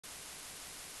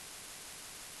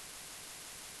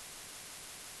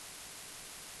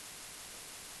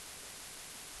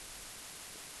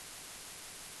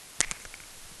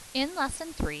In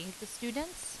lesson 3, the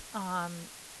students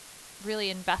really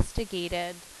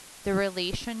investigated the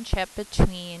relationship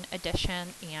between addition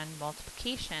and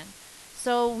multiplication.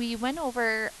 So we went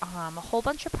over a whole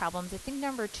bunch of problems. I think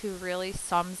number 2 really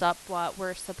sums up what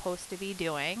we're supposed to be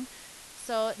doing.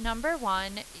 So number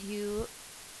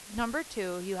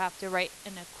 2, you have to write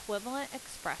an equivalent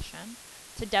expression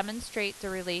to demonstrate the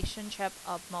relationship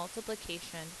of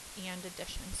multiplication and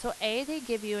addition. So A, they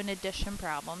give you an addition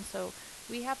problem. So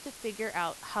we have to figure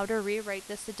out how to rewrite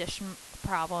this addition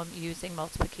problem using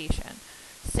multiplication.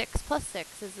 6 plus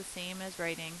 6 is the same as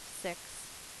writing 6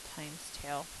 times 2.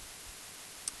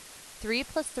 3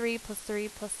 plus 3 plus 3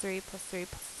 plus 3 plus 3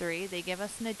 plus 3, they give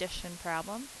us an addition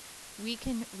problem. We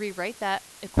can rewrite that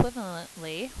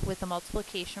equivalently with a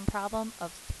multiplication problem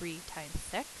of 3 times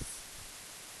 6.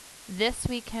 This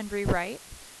we can rewrite.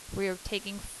 We're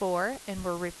taking 4 and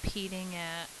we're repeating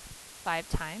it 5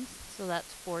 times, so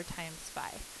that's 4 times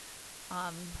 5.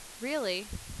 Really,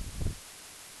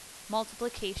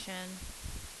 multiplication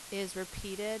is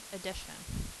repeated addition.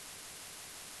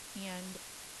 And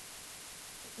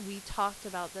we talked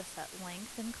about this at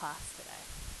length in class today.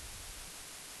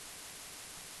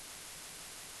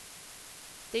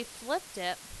 They flipped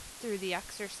it through the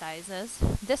exercises.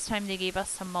 This time they gave us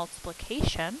some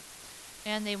multiplication,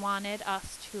 and they wanted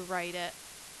us to write it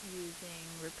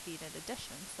using repeated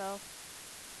addition. So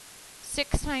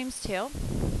 6 times 2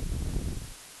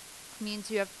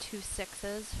 means you have 2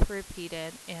 6s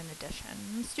repeated in addition.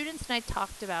 And the students and I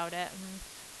talked about it and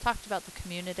talked about the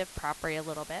commutative property a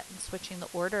little bit and switching the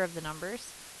order of the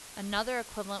numbers. Another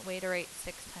equivalent way to write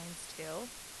 6 times 2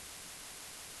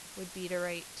 would be to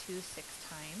write 2 6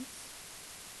 times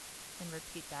and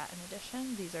repeat that in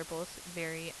addition. These are both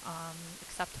very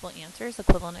acceptable answers,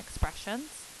 equivalent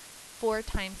expressions. 4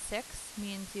 times 6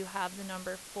 means you have the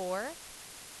number 4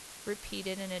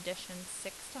 repeated in addition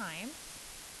 6 times.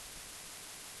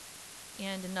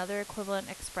 And another equivalent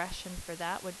expression for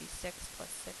that would be 6 plus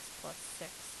 6 plus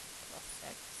 6 plus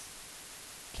 6.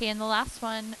 Okay, and the last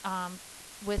one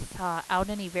without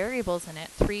any variables in it,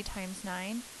 3 times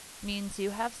 9 means you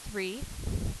have 3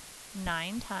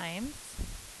 9 times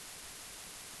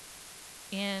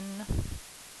in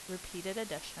repeated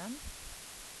addition.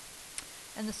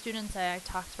 And the students I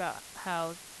talked about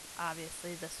how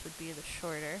obviously this would be the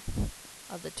shorter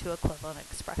of the 2 equivalent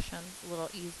expressions, a little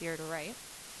easier to write.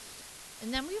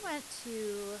 And then we went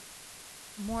to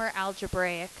more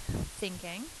algebraic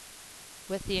thinking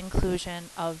with the inclusion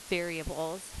of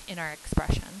variables in our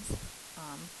expressions.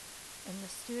 And the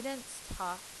students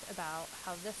talked about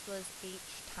how this was h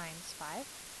times 5.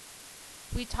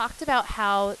 We talked about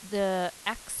how the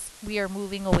x we are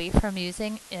moving away from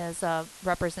using is a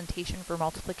representation for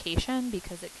multiplication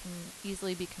because it can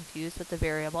easily be confused with the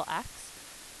variable x.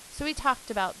 So we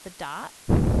talked about the dot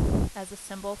as a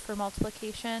symbol for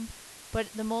multiplication,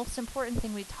 but the most important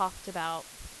thing we talked about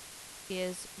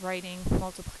is writing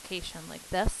multiplication like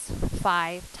this,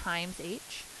 5 times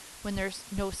h. When there's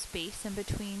no space in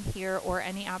between here or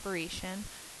any operation,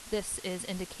 this is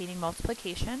indicating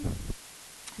multiplication.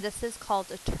 This is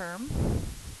called a term.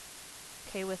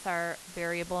 Okay, with our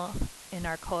variable in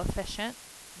our coefficient,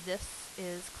 this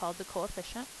is called the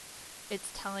coefficient.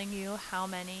 It's telling you how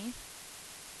many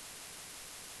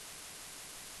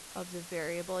of the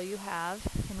variable you have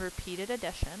in repeated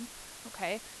addition.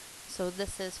 Okay, so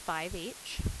this is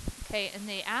 5h. Okay, and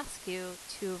they ask you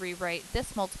to rewrite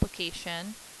this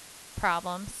multiplication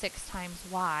problem, 6 times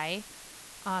y,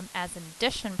 as an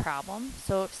addition problem.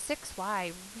 So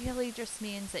 6y really just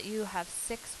means that you have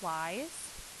 6 y's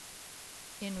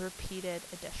in repeated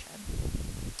addition.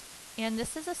 And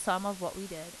this is a sum of what we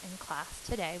did in class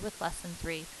today with lesson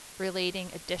 3,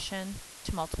 relating addition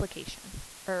to multiplication.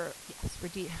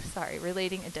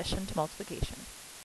 Relating addition to multiplication.